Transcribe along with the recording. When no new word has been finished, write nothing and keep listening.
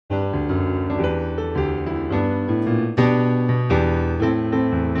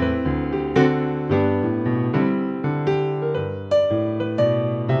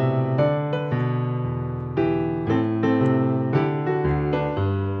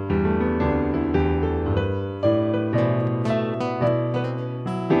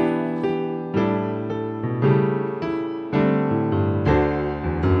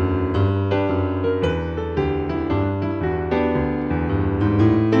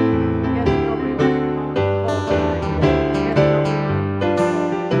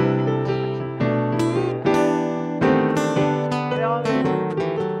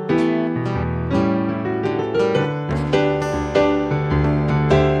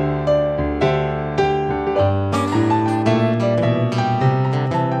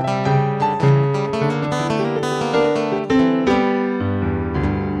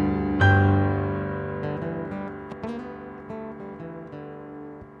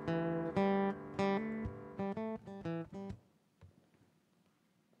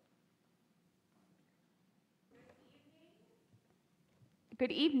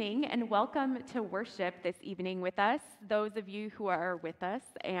Good evening and welcome to worship this evening with us, those of you who are with us,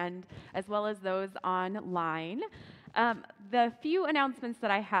 and as well as those online. The few announcements that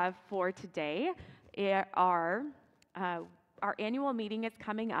I have for today are our annual meeting is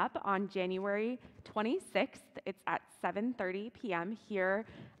coming up on January 26th. It's at 7:30 p.m. here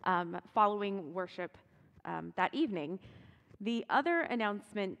following worship that evening. The other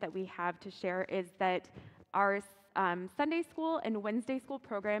announcement that we have to share is that our Sunday school and Wednesday school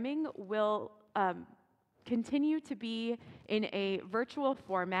programming will continue to be in a virtual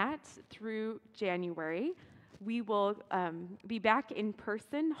format through January. We will be back in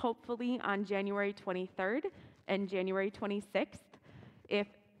person, hopefully on January 23rd and January 26th. If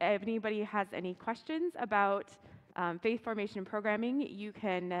anybody has any questions about faith formation programming, you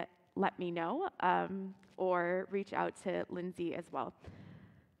can let me know or reach out to Lindsay as well.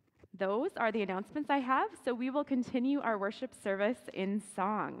 Those are the announcements I have, so we will continue our worship service in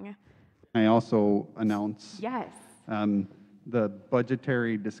song. I also announce Yes. The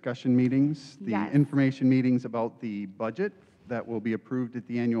budgetary discussion meetings, the Yes. information meetings about the budget that will be approved at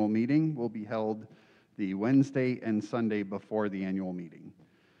the annual meeting will be held the Wednesday and Sunday before the annual meeting.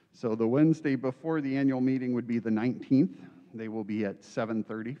 So the Wednesday before the annual meeting would be the 19th. They will be at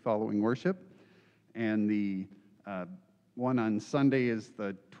 7:30 following worship. And the one on Sunday is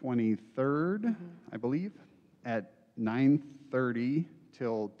the 23rd, I believe, at 9:30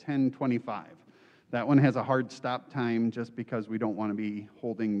 till 10:25. That one has a hard stop time just because we don't want to be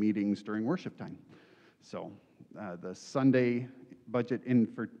holding meetings during worship time. So the Sunday budget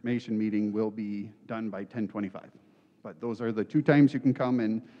information meeting will be done by 10:25. But those are the two times you can come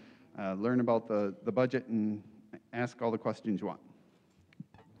and learn about the budget and ask all the questions you want.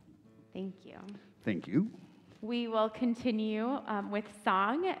 Thank you. Thank you. We will continue with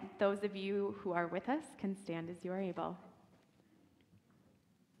song. Those of you who are with us can stand as you are able.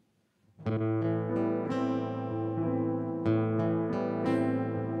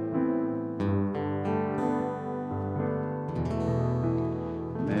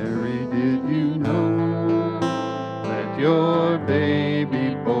 Mary, did you know that your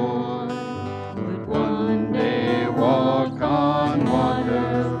baby boy would one day walk on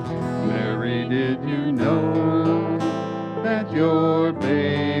water? Mary, did you know that your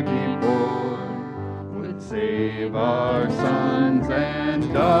baby boy would save our sons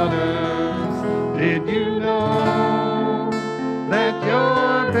and daughters? Did you know that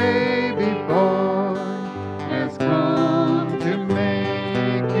your baby boy has come to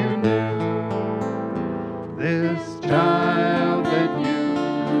make you new? This child that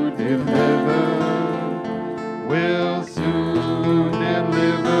you deliver will soon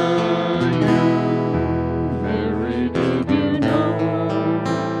deliver you. Mary, did you know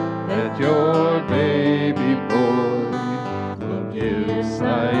that your baby boy will give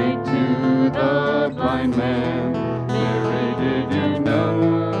sight to the blind man? Mary, did you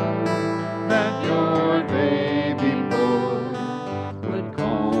know that your baby boy would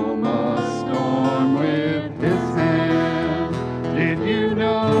calm a storm with his hand? Did you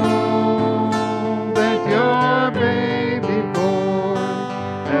know that your baby boy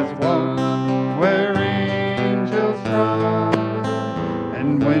has walked where angels trod? And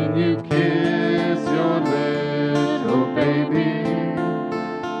when you kiss your little baby,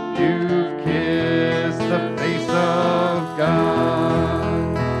 you've kissed the face of God.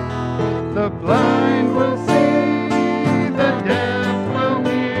 The blind will see, the deaf will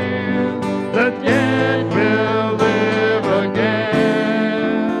hear, the dead will live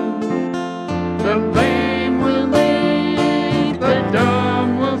again. The lame will leap, the dumb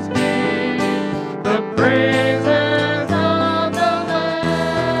will speak, the praises of the Lamb.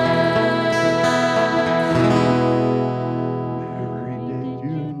 Mary, did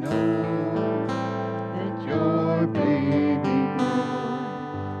you know that your baby boy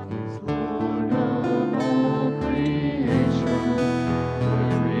is Lord of all creation?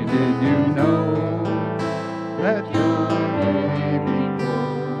 Mary, did you know that your baby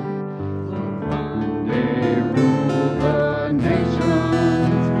boy will one day rule the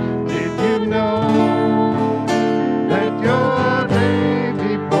nations? Did you know that your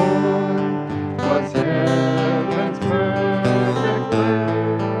baby boy was heaven's perfect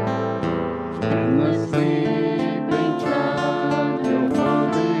lamb? And the sleeping child you'll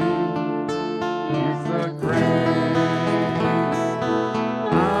worry, he's the great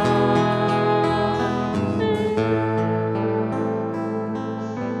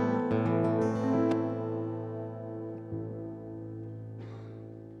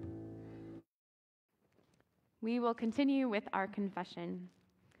We will continue with our confession.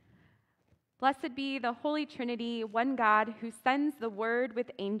 Blessed be the Holy Trinity, one God, who sends the word with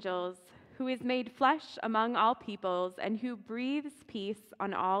angels, who is made flesh among all peoples, and who breathes peace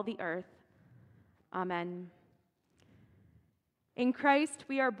on all the earth. Amen. In Christ,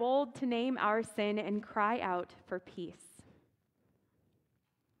 we are bold to name our sin and cry out for peace.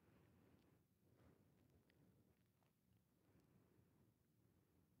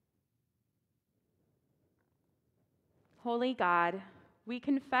 Holy God, we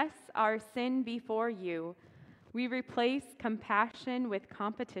confess our sin before you. We replace compassion with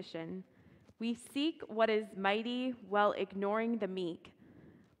competition. We seek what is mighty while ignoring the meek.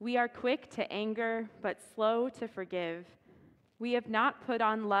 We are quick to anger, but slow to forgive. We have not put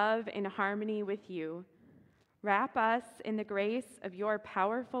on love in harmony with you. Wrap us in the grace of your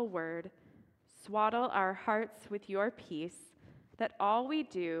powerful word. Swaddle our hearts with your peace, that all we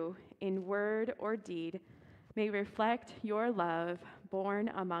do in word or deed may reflect your love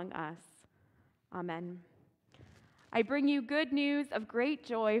born among us. Amen. I bring you good news of great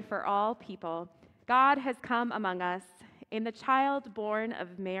joy for all people. God has come among us in the child born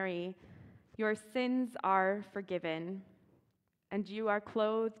of Mary. Your sins are forgiven, and you are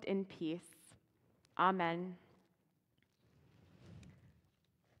clothed in peace. Amen.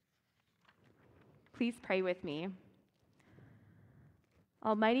 Please pray with me.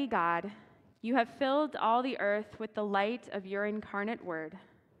 Almighty God, you have filled all the earth with the light of your incarnate word.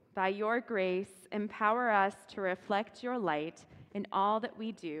 By your grace, empower us to reflect your light in all that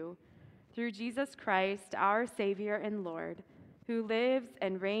we do, through Jesus Christ, our Savior and Lord, who lives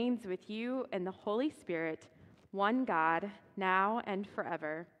and reigns with you and the Holy Spirit, one God, now and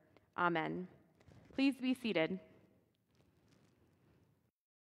forever. Amen. Please be seated.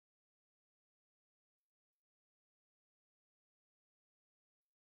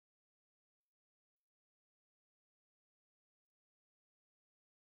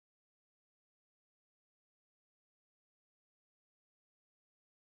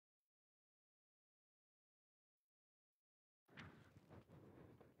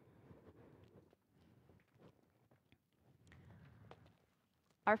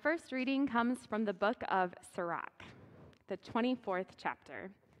 Our first reading comes from the book of Sirach, the 24th chapter.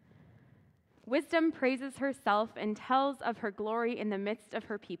 Wisdom praises herself and tells of her glory in the midst of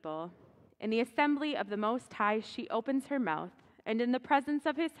her people. In the assembly of the Most High, she opens her mouth, and in the presence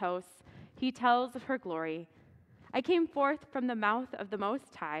of his hosts, he tells of her glory. I came forth from the mouth of the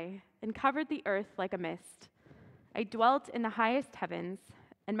Most High and covered the earth like a mist. I dwelt in the highest heavens,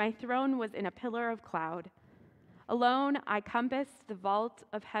 and my throne was in a pillar of cloud. Alone I compassed the vault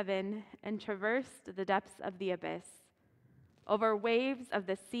of heaven and traversed the depths of the abyss. Over waves of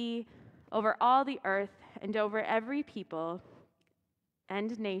the sea, over all the earth, and over every people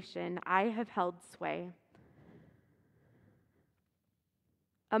and nation, I have held sway.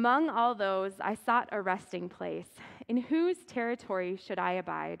 Among all those, I sought a resting place. In whose territory should I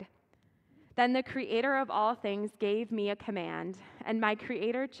abide? Then the Creator of all things gave me a command, and my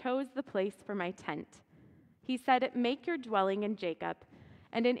Creator chose the place for my tent. He said, "Make your dwelling in Jacob,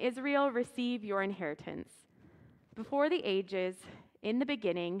 and in Israel receive your inheritance." Before the ages, in the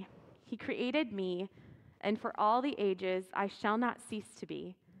beginning, he created me, and for all the ages I shall not cease to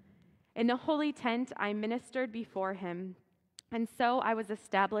be. In the holy tent I ministered before him, and so I was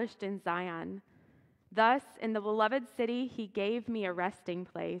established in Zion. Thus, in the beloved city, he gave me a resting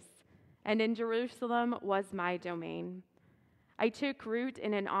place, and in Jerusalem was my domain. I took root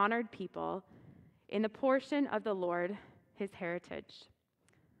in an honored people, in the portion of the Lord, his heritage.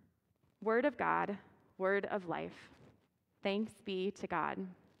 Word of God, word of life. Thanks be to God.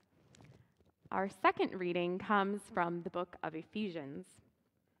 Our second reading comes from the book of Ephesians,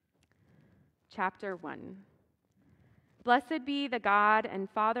 chapter 1. Blessed be the God and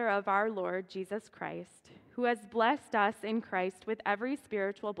Father of our Lord Jesus Christ, who has blessed us in Christ with every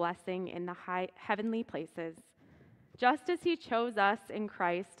spiritual blessing in the heavenly places, just as he chose us in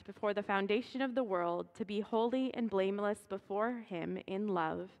Christ before the foundation of the world to be holy and blameless before him in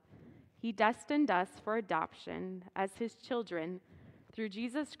love. He destined us for adoption as his children through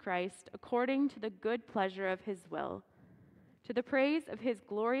Jesus Christ, according to the good pleasure of his will, to the praise of his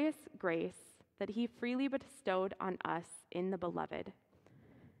glorious grace that he freely bestowed on us in the Beloved.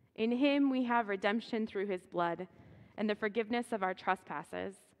 In him we have redemption through his blood and the forgiveness of our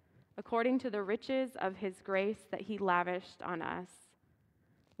trespasses, according to the riches of his grace that he lavished on us.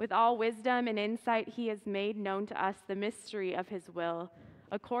 With all wisdom and insight, he has made known to us the mystery of his will,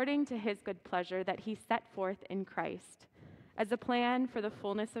 according to his good pleasure that he set forth in Christ, as a plan for the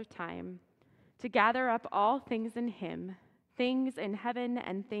fullness of time, to gather up all things in him, things in heaven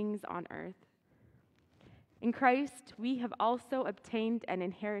and things on earth. In Christ, we have also obtained an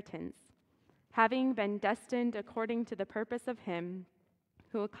inheritance, having been destined according to the purpose of Him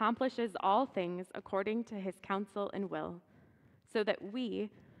who accomplishes all things according to His counsel and will, so that we,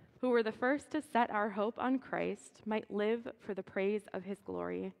 who were the first to set our hope on Christ, might live for the praise of His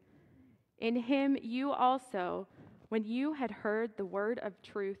glory. In Him you also, when you had heard the word of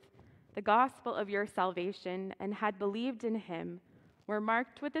truth, the gospel of your salvation, and had believed in Him, were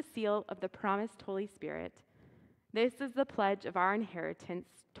marked with the seal of the promised Holy Spirit. This is the pledge of our inheritance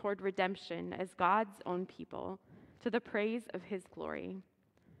toward redemption as God's own people, to the praise of His glory.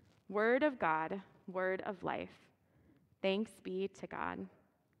 Word of God, word of life. Thanks be to God.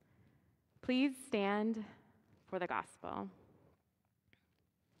 Please stand for the gospel.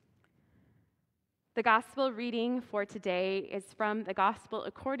 The gospel reading for today is from the Gospel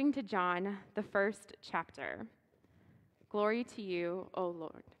according to John, the 1st chapter. Glory to you, O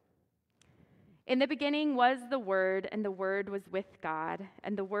Lord. In the beginning was the Word, and the Word was with God,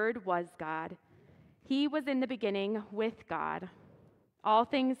 and the Word was God. He was in the beginning with God. All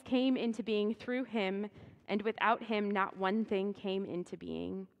things came into being through Him, and without Him not one thing came into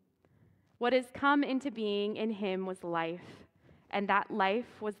being. What has come into being in Him was life, and that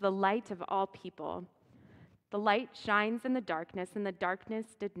life was the light of all people. The light shines in the darkness, and the darkness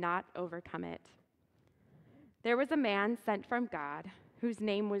did not overcome it. There was a man sent from God, whose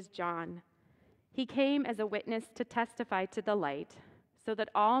name was John. He came as a witness to testify to the light, so that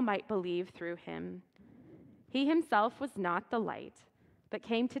all might believe through him. He himself was not the light, but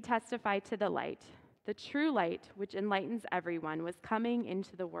came to testify to the light. The true light, which enlightens everyone, was coming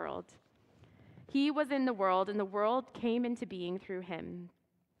into the world. He was in the world, and the world came into being through him.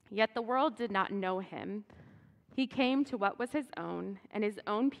 Yet the world did not know him. He came to what was his own, and his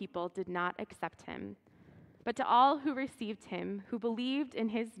own people did not accept him. But to all who received him, who believed in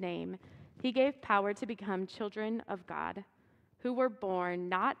his name, he gave power to become children of God, who were born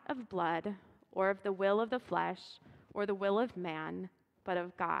not of blood, or of the will of the flesh, or the will of man, but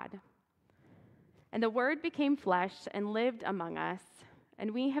of God. And the Word became flesh and lived among us,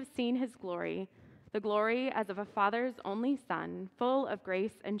 and we have seen his glory, the glory as of a Father's only Son, full of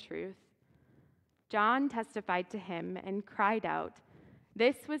grace and truth. John testified to him and cried out,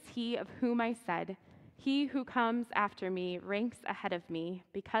 "This was he of whom I said, 'He who comes after me ranks ahead of me,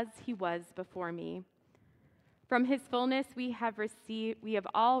 because he was before me.' From his fullness we have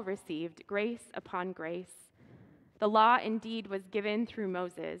all received grace upon grace. The law indeed was given through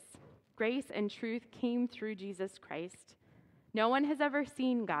Moses. Grace and truth came through Jesus Christ. No one has ever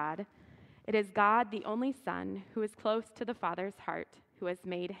seen God. It is God, the only Son, who is close to the Father's heart, who has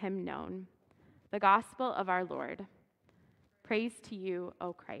made him known." The gospel of our Lord. Praise to you,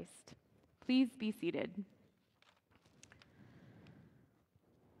 O Christ. Please be seated.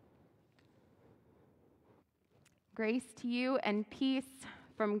 Grace to you and peace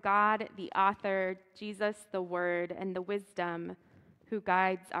from God, the author, Jesus, the Word, and the wisdom who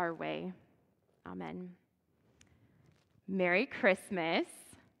guides our way. Amen. Merry Christmas.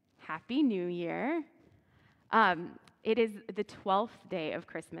 Happy New Year. It is the 12th day of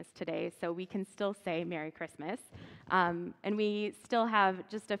Christmas today, so we can still say Merry Christmas. And we still have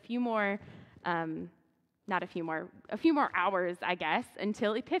just a few more hours, I guess,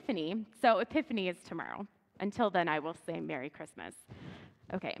 until Epiphany. So Epiphany is tomorrow. Until then, I will say Merry Christmas.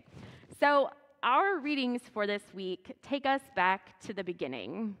 Okay, so our readings for this week take us back to the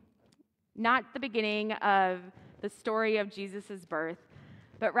beginning. Not the beginning of the story of Jesus' birth,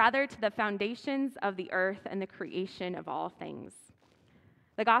 but rather to the foundations of the earth and the creation of all things.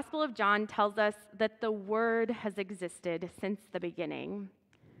 The Gospel of John tells us that the Word has existed since the beginning.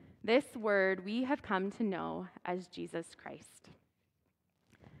 This Word we have come to know as Jesus Christ.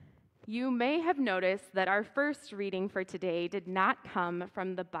 You may have noticed that our first reading for today did not come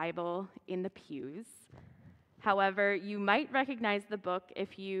from the Bible in the pews. However, you might recognize the book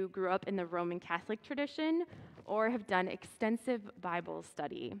if you grew up in the Roman Catholic tradition or have done extensive Bible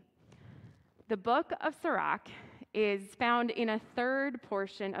study. The book of Sirach is found in a third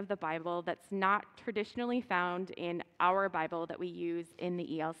portion of the Bible that's not traditionally found in our Bible that we use in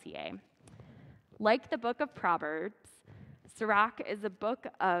the ELCA. Like the book of Proverbs, Sirach is a book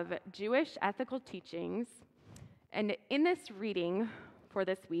of Jewish ethical teachings, and in this reading for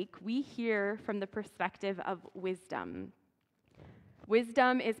this week, we hear from the perspective of wisdom.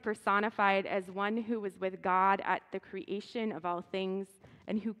 Wisdom is personified as one who was with God at the creation of all things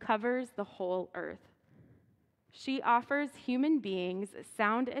and who covers the whole earth. She offers human beings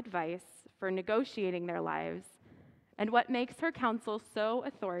sound advice for negotiating their lives, and what makes her counsel so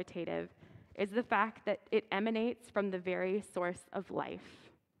authoritative is the fact that it emanates from the very source of life.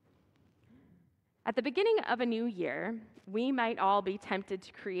 At the beginning of a new year, we might all be tempted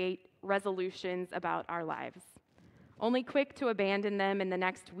to create resolutions about our lives, only quick to abandon them in the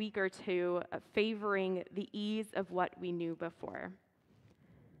next week or two, favoring the ease of what we knew before.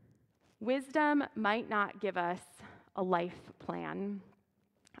 Wisdom might not give us a life plan,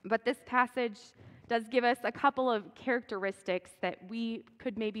 but this passage does give us a couple of characteristics that we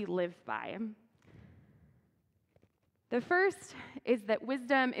could maybe live by. The first is that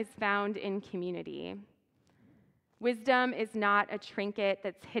wisdom is found in community. Wisdom is not a trinket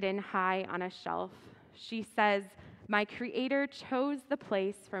that's hidden high on a shelf. She says, "My Creator chose the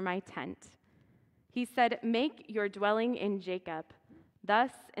place for my tent. He said, 'Make your dwelling in Jacob.'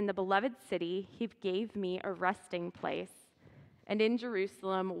 Thus, in the beloved city, he gave me a resting place, and in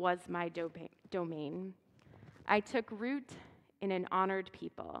Jerusalem was my domain. I took root in an honored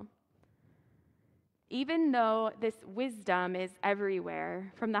people." Even though this wisdom is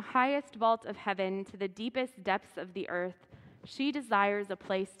everywhere, from the highest vault of heaven to the deepest depths of the earth, she desires a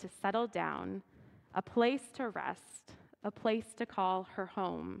place to settle down, a place to rest, a place to call her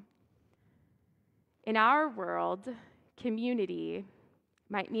home. In our world, community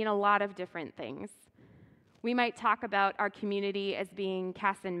might mean a lot of different things. We might talk about our community as being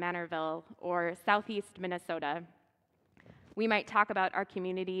Casson Manorville or Southeast Minnesota. We might talk about our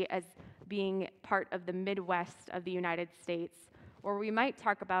community as being part of the Midwest of the United States, or we might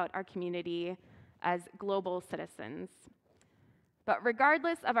talk about our community as global citizens. But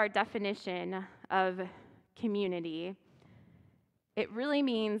regardless of our definition of community, it really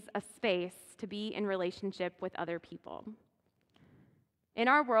means a space to be in relationship with other people. In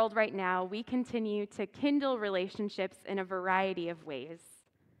our world right now, we continue to kindle relationships in a variety of ways.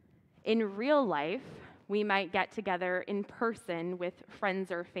 In real life, we might get together in person with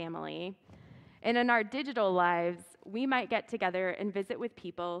friends or family. And in our digital lives, we might get together and visit with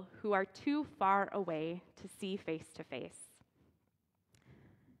people who are too far away to see face to face.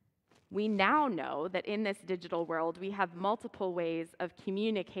 We now know that in this digital world, we have multiple ways of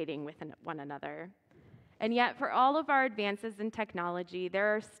communicating with one another. And yet, for all of our advances in technology,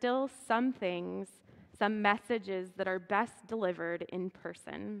 there are still some things, some messages that are best delivered in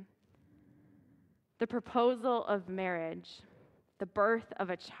person. The proposal of marriage, the birth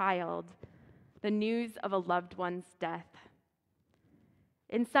of a child, the news of a loved one's death.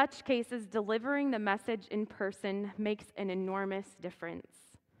 In such cases, delivering the message in person makes an enormous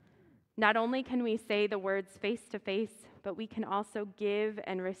difference. Not only can we say the words face to face, but we can also give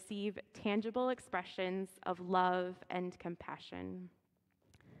and receive tangible expressions of love and compassion.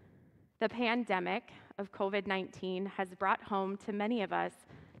 The pandemic of COVID-19 has brought home to many of us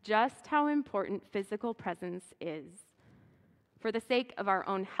just how important physical presence is. For the sake of our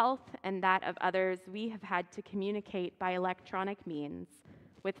own health and that of others, we have had to communicate by electronic means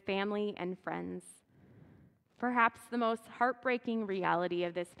with family and friends. Perhaps the most heartbreaking reality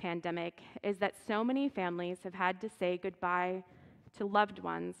of this pandemic is that so many families have had to say goodbye to loved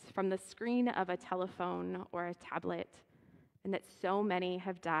ones from the screen of a telephone or a tablet, and that so many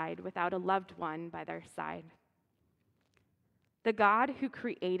have died without a loved one by their side. The God who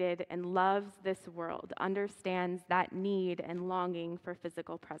created and loves this world understands that need and longing for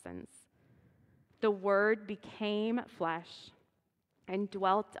physical presence. The Word became flesh and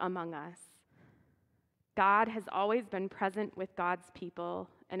dwelt among us. God has always been present with God's people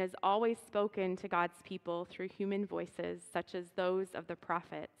and has always spoken to God's people through human voices, such as those of the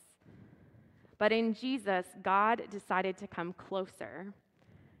prophets. But in Jesus, God decided to come closer,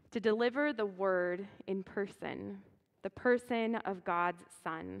 to deliver the Word in person, the person of God's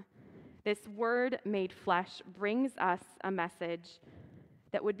Son. This Word made flesh brings us a message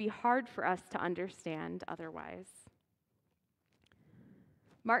that would be hard for us to understand otherwise.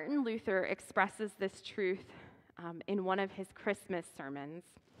 Martin Luther expresses this truth in one of his Christmas sermons.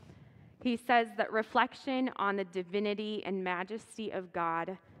 He says that reflection on the divinity and majesty of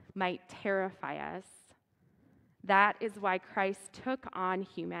God might terrify us. That is why Christ took on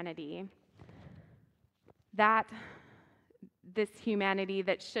humanity. This humanity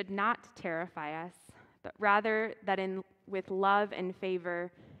that should not terrify us, but rather that with love and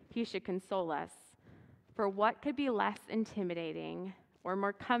favor, he should console us. For what could be less intimidating or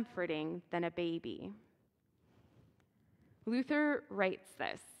more comforting than a baby? Luther writes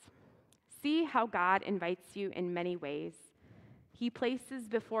this: "See how God invites you in many ways. He places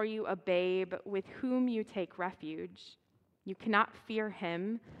before you a babe with whom you take refuge. You cannot fear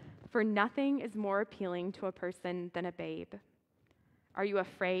him, for nothing is more appealing to a person than a babe. Are you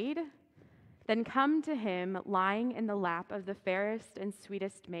afraid? Then come to him lying in the lap of the fairest and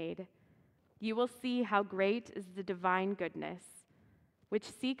sweetest maid. You will see how great is the divine goodness, which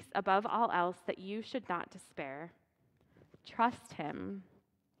seeks above all else that you should not despair. Trust him.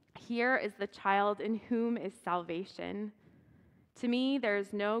 Here is the child in whom is salvation. To me, there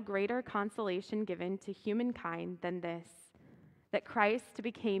is no greater consolation given to humankind than this, that Christ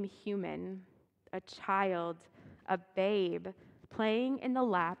became human, a child, a babe, playing in the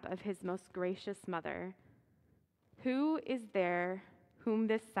lap of his most gracious mother. Who is there whom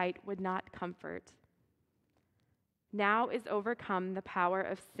this sight would not comfort? Now is overcome the power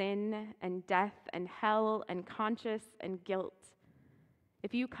of sin and death and hell and conscience and guilt.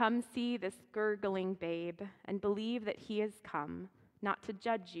 If you come see this gurgling babe and believe that he has come, not to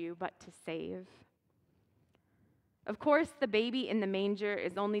judge you, but to save. Of course, the baby in the manger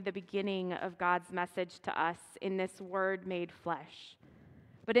is only the beginning of God's message to us in this Word made flesh.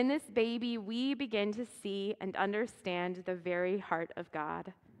 But in this baby, we begin to see and understand the very heart of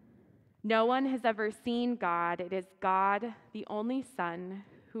God. No one has ever seen God. It is God, the only Son,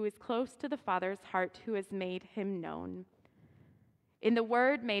 who is close to the Father's heart, who has made him known. In the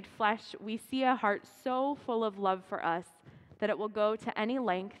Word made flesh, we see a heart so full of love for us that it will go to any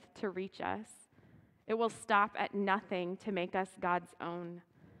length to reach us. It will stop at nothing to make us God's own.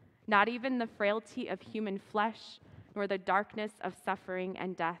 Not even the frailty of human flesh, nor the darkness of suffering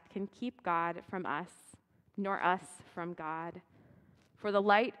and death can keep God from us, nor us from God. For the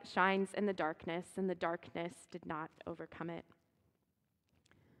light shines in the darkness, and the darkness did not overcome it.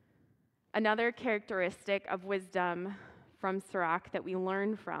 Another characteristic of wisdom from Sirach that we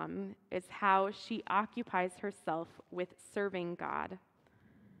learn from is how she occupies herself with serving God.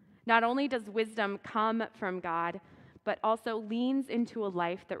 Not only does wisdom come from God, but also leans into a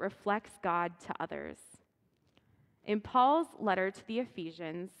life that reflects God to others. In Paul's letter to the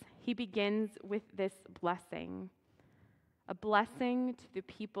Ephesians, he begins with this blessing, a blessing to the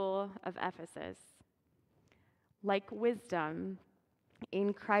people of Ephesus. Like wisdom,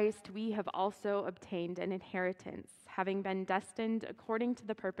 in Christ we have also obtained an inheritance, having been destined according to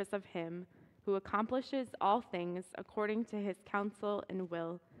the purpose of him who accomplishes all things according to his counsel and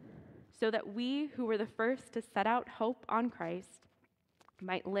will, so that we who were the first to set out hope on Christ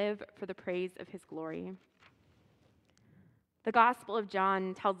might live for the praise of his glory. The Gospel of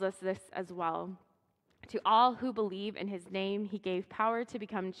John tells us this as well. To all who believe in his name, he gave power to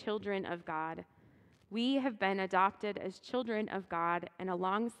become children of God. We have been adopted as children of God, and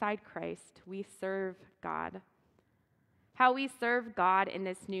alongside Christ, we serve God. How we serve God in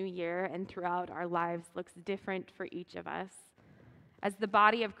this new year and throughout our lives looks different for each of us. As the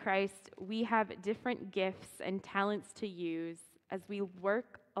body of Christ, we have different gifts and talents to use as we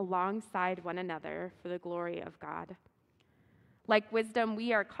work alongside one another for the glory of God. Like wisdom,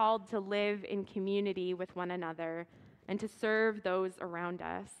 we are called to live in community with one another and to serve those around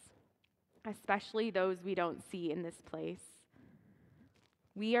us, especially those we don't see in this place.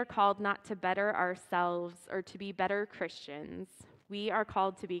 We are called not to better ourselves or to be better Christians. We are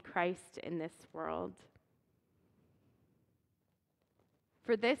called to be Christ in this world.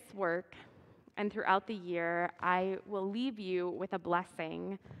 For this work and throughout the year, I will leave you with a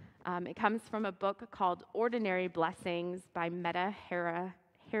blessing. It comes from a book called Ordinary Blessings by Metta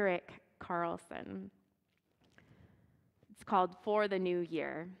Herrick Carlson. It's called For the New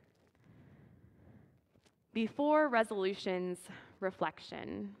Year. Before resolutions,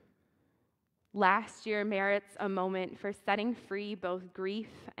 reflection. Last year merits a moment for setting free both grief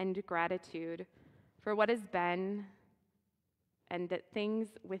and gratitude for what has been and the things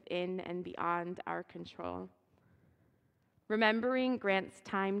within and beyond our control. Remembering grants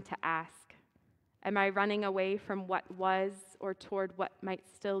time to ask, am I running away from what was or toward what might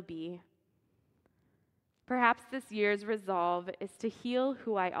still be? Perhaps this year's resolve is to heal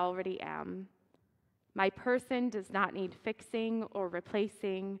who I already am. My person does not need fixing or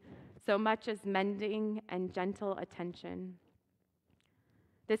replacing so much as mending and gentle attention.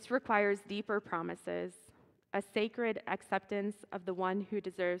 This requires deeper promises, a sacred acceptance of the one who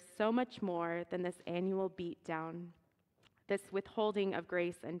deserves so much more than this annual beatdown, this withholding of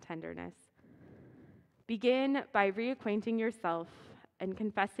grace and tenderness. Begin by reacquainting yourself and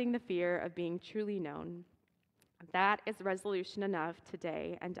confessing the fear of being truly known. That is resolution enough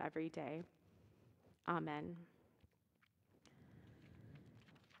today and every day. Amen.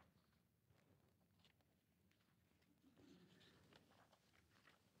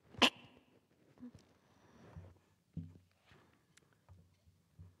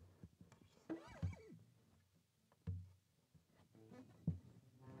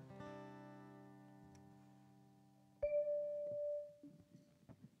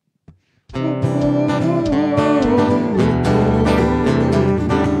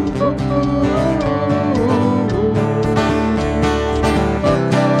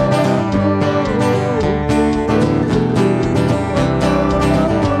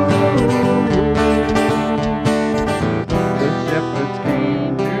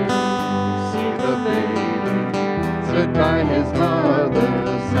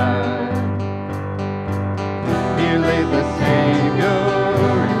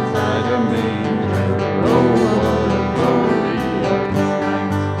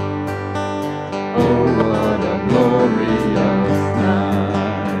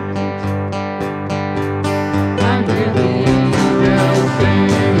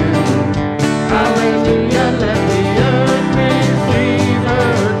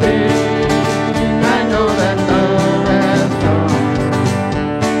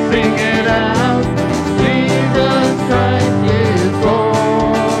 Sing it out. Jesus Christ is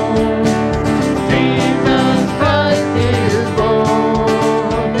born. Jesus Christ is born.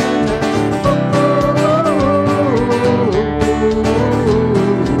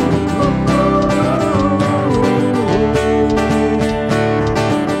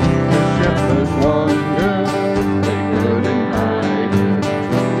 The shepherds wondered, they couldn't hide it,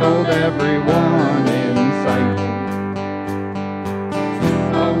 told everyone in sight.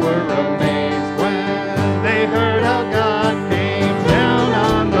 All were amazed when they heard how God came down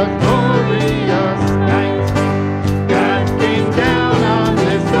on the glorious night. God came down on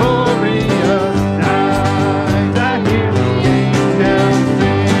this glorious night. I hear the angels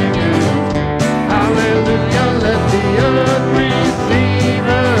singing, hallelujah, let the earth receive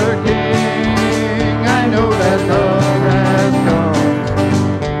her King. I know that love has come.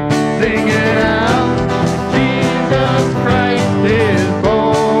 Sing it out, Jesus Christ is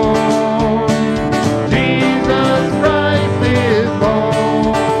born. Jesus Christ is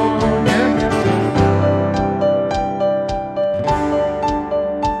born.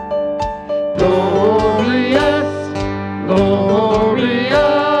 Glorious, glorious,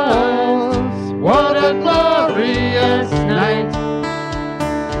 what a glorious night.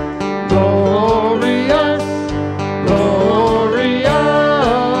 Glorious, glorious,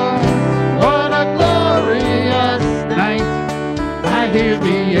 what a glorious night. I hear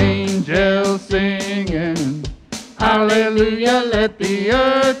the angels singing, hallelujah, let the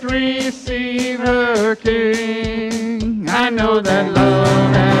earth receive her King. I know that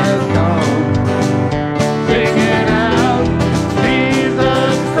love has come. Sing it out,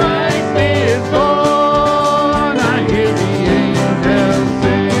 Jesus Christ is born. I hear the angels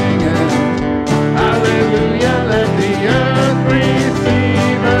singing, hallelujah, let the earth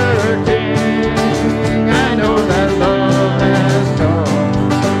receive her King. I know that love has come.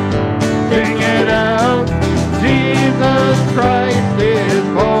 Sing it out, Jesus Christ is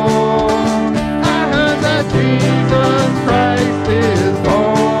born. I heard that Jesus Christ is born.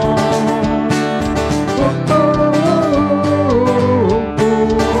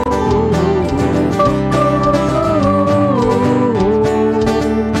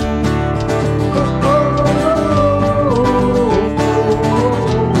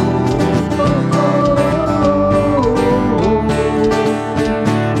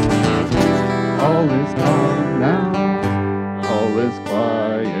 All is calm now, all is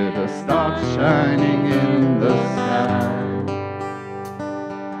quiet, a star shining in the sky.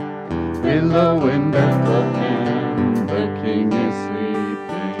 Below in Bethlehem, the King is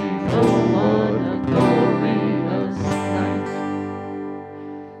sleeping. Oh, what a glorious night.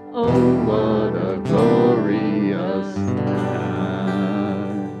 Oh, what a glorious night.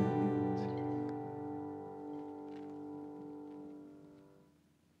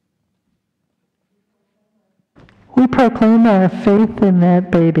 We proclaim our faith in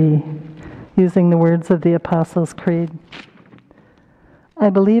that baby using the words of the Apostles' Creed. I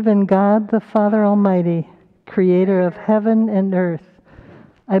believe in God, the Father Almighty, creator of heaven and earth.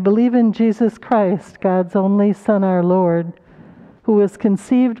 I believe in Jesus Christ, God's only Son, our Lord, who was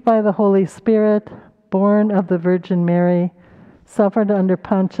conceived by the Holy Spirit, born of the Virgin Mary, suffered under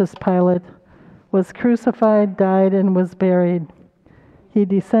Pontius Pilate, was crucified, died, and was buried. He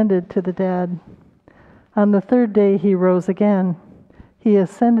descended to the dead. On the third day he rose again. He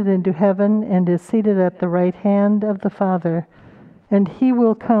ascended into heaven and is seated at the right hand of the Father, and he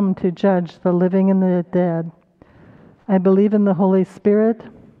will come to judge the living and the dead. I believe in the Holy Spirit,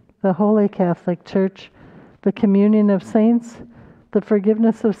 the Holy Catholic Church, the communion of saints, the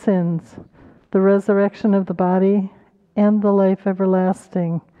forgiveness of sins, the resurrection of the body, and the life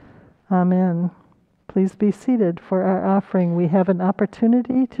everlasting. Amen. Please be seated for our offering. We have an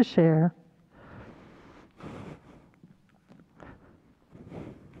opportunity to share.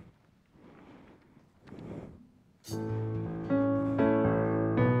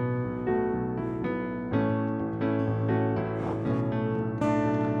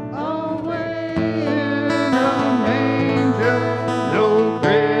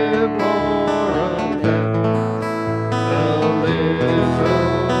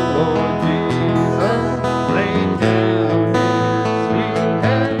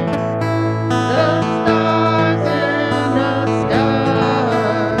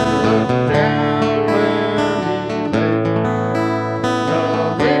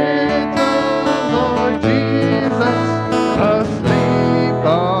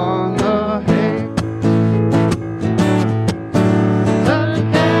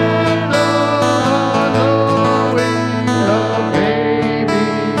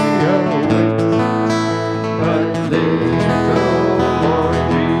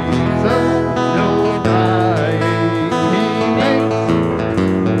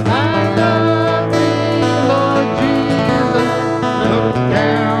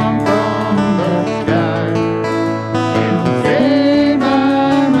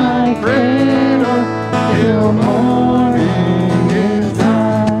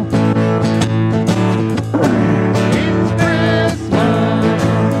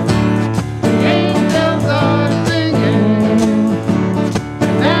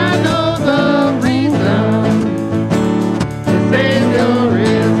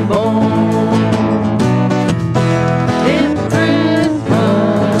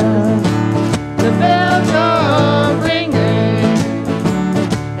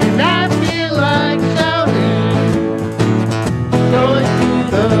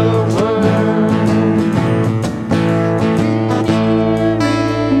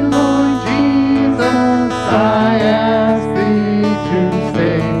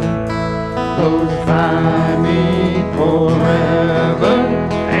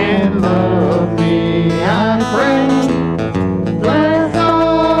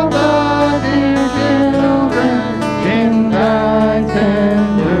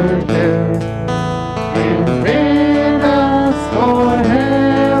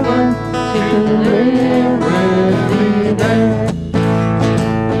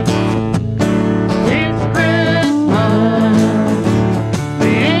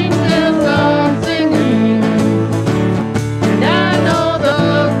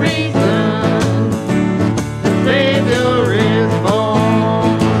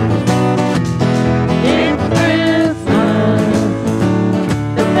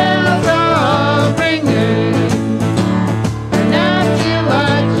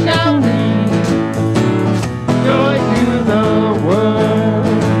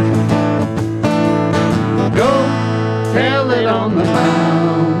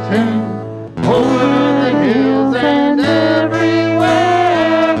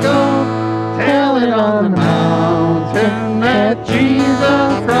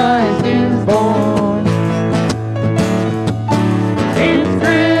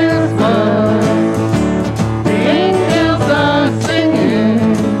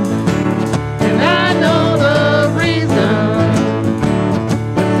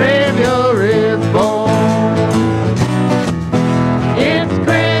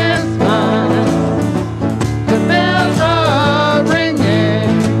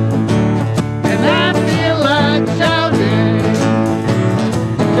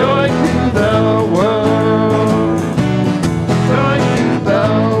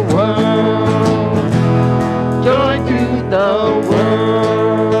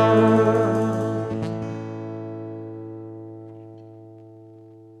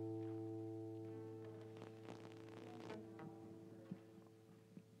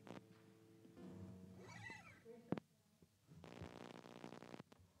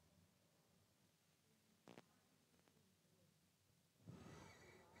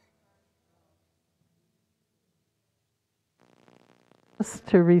 us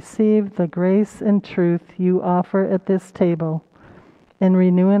to receive the grace and truth you offer at this table, and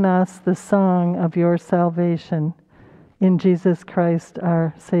renew in us the song of your salvation. In Jesus Christ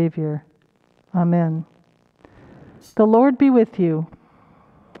our Savior. Amen. The Lord be with you.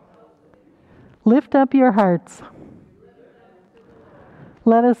 Lift up your hearts.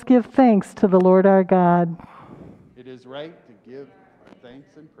 Let us give thanks to the Lord our God. It is right to give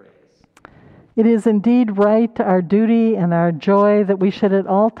thanks and praise. It is indeed right, our duty and our joy, that we should at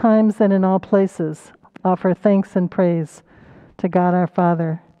all times and in all places offer thanks and praise to God our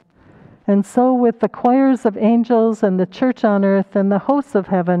Father. And so with the choirs of angels and the church on earth and the hosts of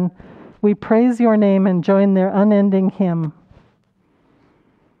heaven, we praise your name and join their unending hymn.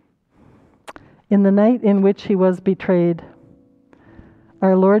 In the night in which he was betrayed,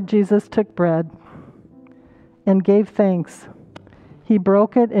 our Lord Jesus took bread and gave thanks. He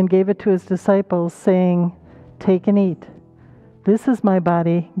broke it and gave it to his disciples, saying, "Take and eat. This is my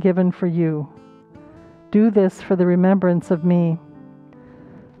body given for you. Do this for the remembrance of me."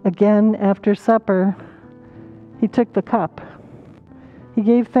 Again, after supper, he took the cup. He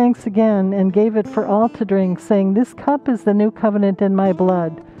gave thanks again and gave it for all to drink, saying, "This cup is the new covenant in my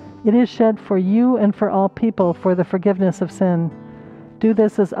blood. It is shed for you and for all people for the forgiveness of sin. Do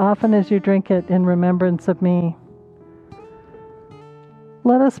this as often as you drink it in remembrance of me."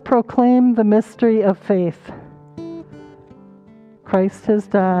 Let us proclaim the mystery of faith. Christ has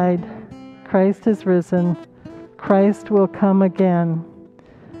died. Christ is risen. Christ will come again.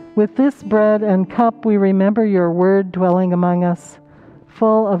 With this bread and cup we remember your word dwelling among us,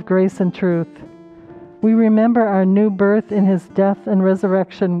 full of grace and truth. We remember our new birth in his death and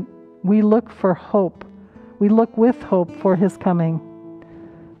resurrection. We look for hope. We look with hope for his coming.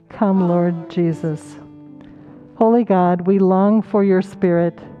 Come, Lord Jesus. Holy God, we long for your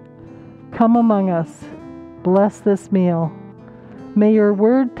Spirit. Come among us. Bless this meal. May your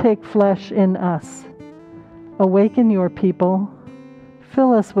word take flesh in us. Awaken your people.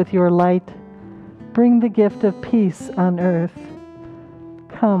 Fill us with your light. Bring the gift of peace on earth.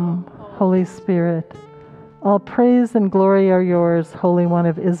 Come, Holy Spirit. All praise and glory are yours, Holy One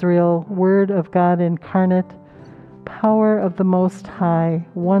of Israel, Word of God incarnate, power of the Most High,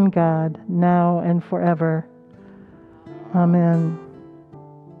 one God, now and forever. Amen.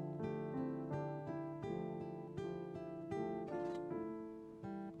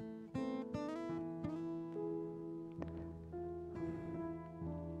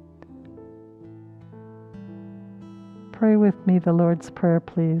 Pray with me the Lord's Prayer,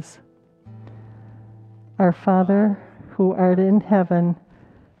 please. Our Father, who art in heaven,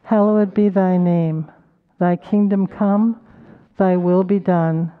 hallowed be thy name. Thy kingdom come, thy will be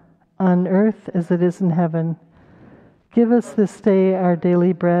done, on earth as it is in heaven. Give us this day our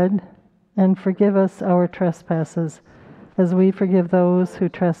daily bread, and forgive us our trespasses, as we forgive those who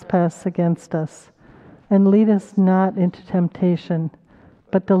trespass against us. And lead us not into temptation,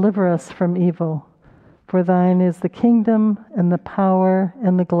 but deliver us from evil. For thine is the kingdom, and the power,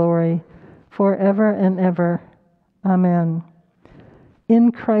 and the glory, forever and ever. Amen.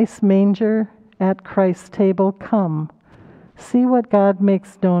 In Christ's manger, at Christ's table, come. See what God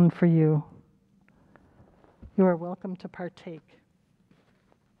makes known for you. You are welcome to partake.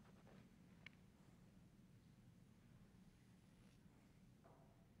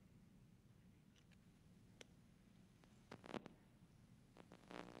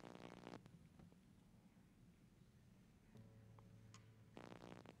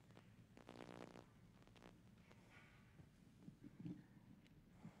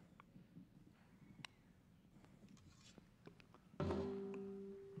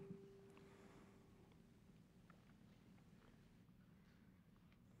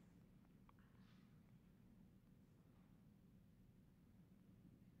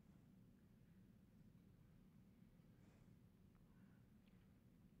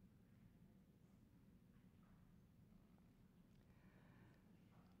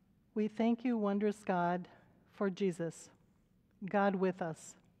 We thank you, wondrous God, for Jesus, God with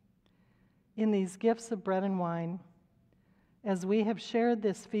us. In these gifts of bread and wine, as we have shared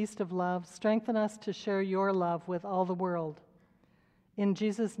this feast of love, strengthen us to share your love with all the world. In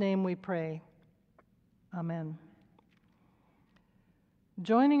Jesus' name we pray. Amen.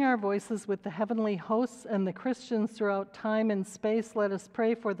 Joining our voices with the heavenly hosts and the Christians throughout time and space, let us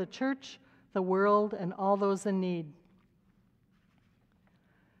pray for the church, the world, and all those in need.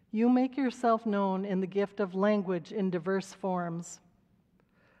 You make yourself known in the gift of language in diverse forms.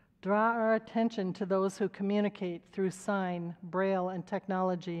 Draw our attention to those who communicate through sign, braille, and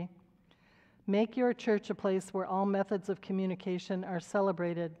technology. Make your church a place where all methods of communication are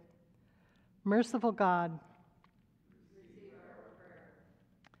celebrated. Merciful God,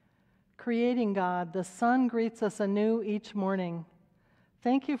 Creating God, the sun greets us anew each morning.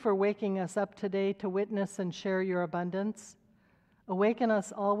 Thank you for waking us up today to witness and share your abundance. Awaken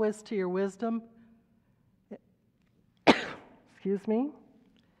us always to your wisdom,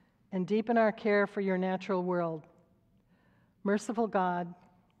 and deepen our care for your natural world. Merciful God,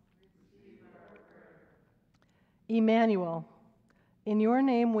 Emmanuel, in your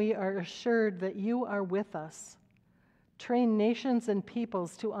name we are assured that you are with us. Train nations and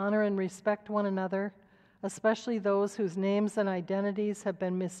peoples to honor and respect one another, especially those whose names and identities have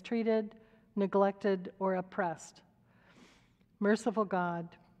been mistreated, neglected, or oppressed. Merciful God,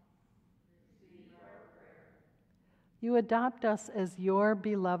 you adopt us as your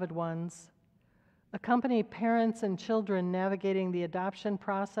beloved ones. Accompany parents and children navigating the adoption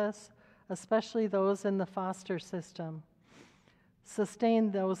process, especially those in the foster system. Sustain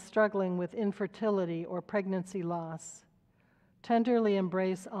those struggling with infertility or pregnancy loss. Tenderly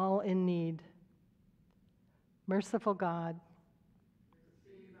embrace all in need. Merciful God,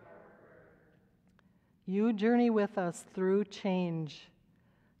 you journey with us through change.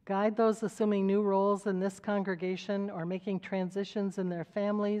 Guide those assuming new roles in this congregation or making transitions in their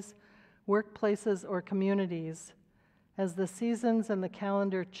families, workplaces, or communities. As the seasons and the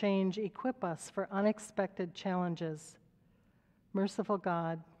calendar change, equip us for unexpected challenges. Merciful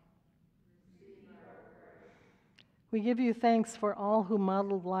God, we give you thanks for all who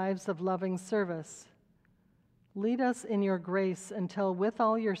modeled lives of loving service. Lead us in your grace until, with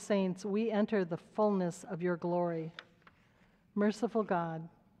all your saints, we enter the fullness of your glory. Merciful God,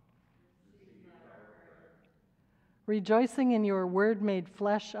 rejoicing in your word made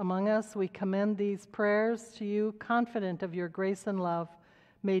flesh among us, we commend these prayers to you, confident of your grace and love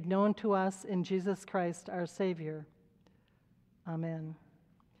made known to us in Jesus Christ, our Savior. Amen.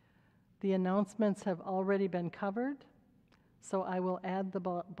 The announcements have already been covered, so I will add the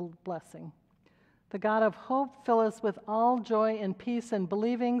blessing. The God of hope, fill us with all joy and peace in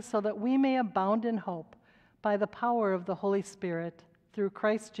believing, so that we may abound in hope by the power of the Holy Spirit, through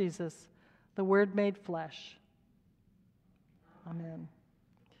Christ Jesus, the Word made flesh. Amen.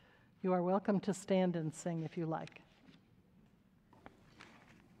 You are welcome to stand and sing if you like.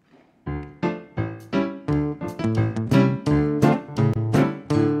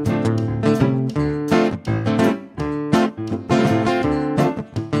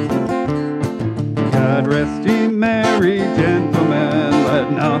 God rest ye merry gentlemen,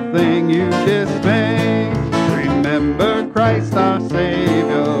 let nothing you dismay. Remember Christ our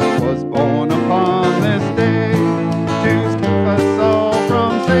Savior was born upon this day, to keep us all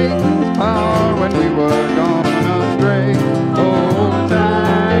from Satan's power when we were gone astray. Oh,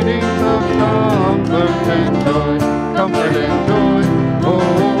 tidings of comfort and joy, comfort and joy.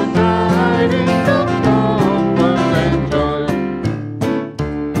 Oh, tidings of comfort and joy.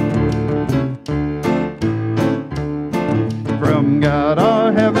 From God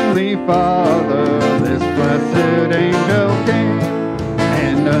our Heavenly Father, this blessed angel came,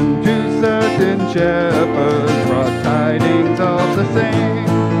 and unto certain shepherds brought tidings of the same,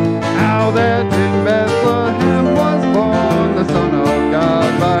 how that in Bethlehem was born the Son of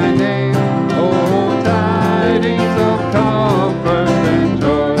God by name. Oh, tidings of comfort and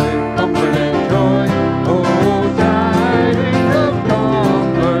joy, comfort and joy. Oh, tidings of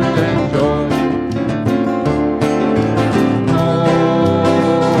comfort and joy. Oh,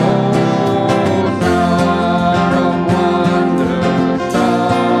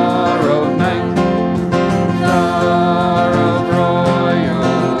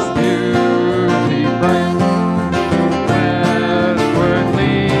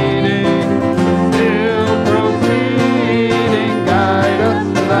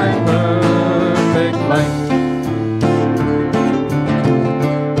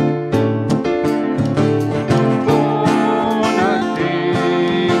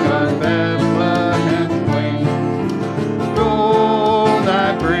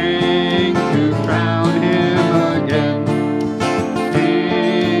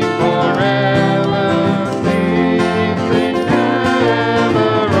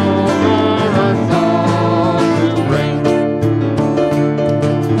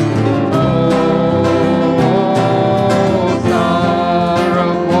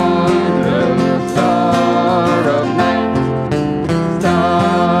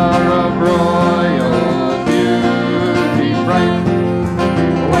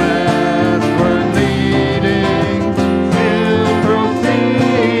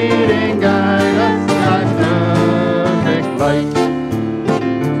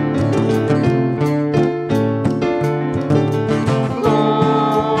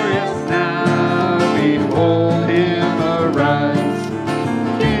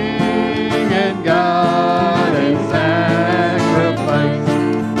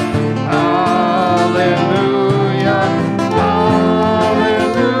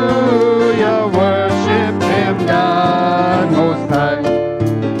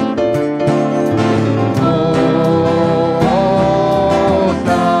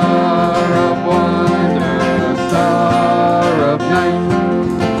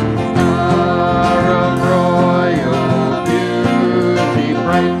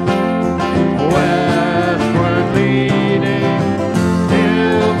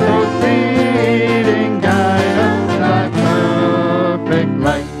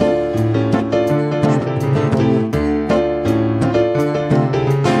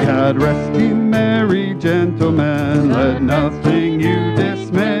 God rest ye merry gentlemen, let nothing you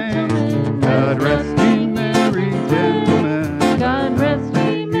dismay. God rest ye merry gentlemen. God rest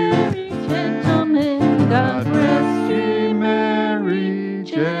ye merry gentlemen. God rest ye merry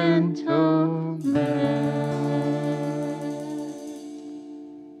gentlemen.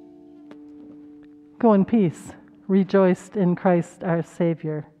 Go in peace, rejoiced in Christ our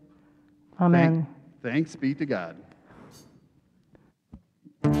Savior. Amen. Thanks be to God.